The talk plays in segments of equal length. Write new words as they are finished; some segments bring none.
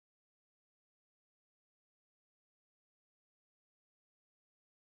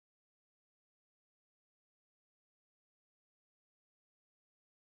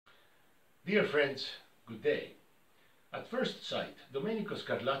Dear friends, good day. At first sight, Domenico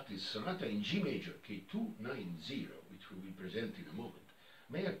Scarlatti's Sonata in G major K290, which we will present in a moment,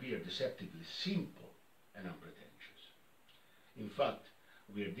 may appear deceptively simple and unpretentious. In fact,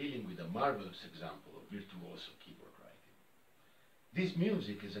 we are dealing with a marvelous example of virtuoso keyboard writing. This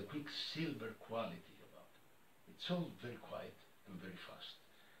music has a quicksilver quality about it. It's all very quiet and very fast,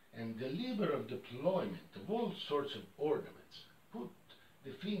 and the deliberate deployment of all sorts of ornaments put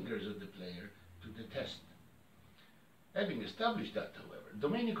the fingers of the player to the test. Having established that, however,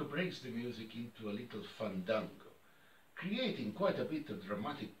 Domenico breaks the music into a little fandango, creating quite a bit of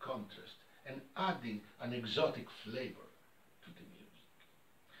dramatic contrast and adding an exotic flavor to the music.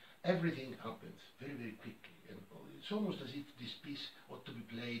 Everything happens very, very quickly, and it's almost as if this piece ought to be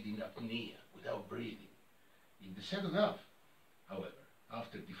played in apnea, without breathing. In the second half, however,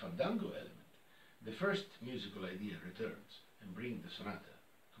 after the fandango element, the first musical idea returns and brings the sonata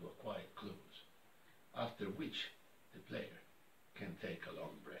to a quiet close, after which the player can take a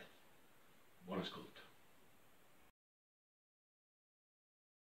long breath. Buon ascolto.